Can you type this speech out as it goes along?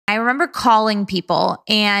I remember calling people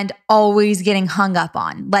and always getting hung up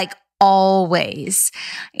on, like always.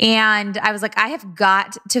 And I was like, I have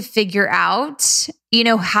got to figure out,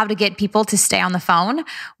 how to get people to stay on the phone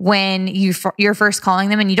when you're first calling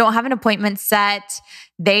them and you don't have an appointment set.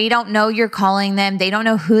 They don't know you're calling them. They don't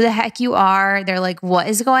know who the heck you are. They're like, what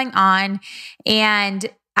is going on? And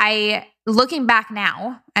looking back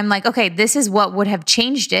now, I'm like, okay, this is what would have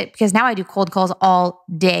changed it, because now I do cold calls all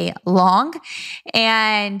day long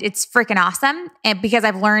and it's freaking awesome. And because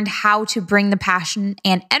I've learned how to bring the passion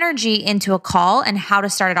and energy into a call and how to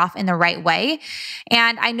start it off in the right way.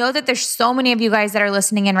 And I know that there's so many of you guys that are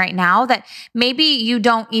listening in right now that maybe you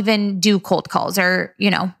don't even do cold calls, or,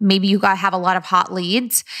 maybe you have a lot of hot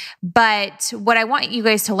leads. But what I want you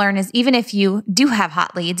guys to learn is, even if you do have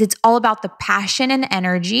hot leads, it's all about the passion and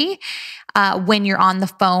energy when you're on the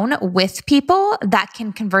phone with people that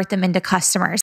can convert them into customers.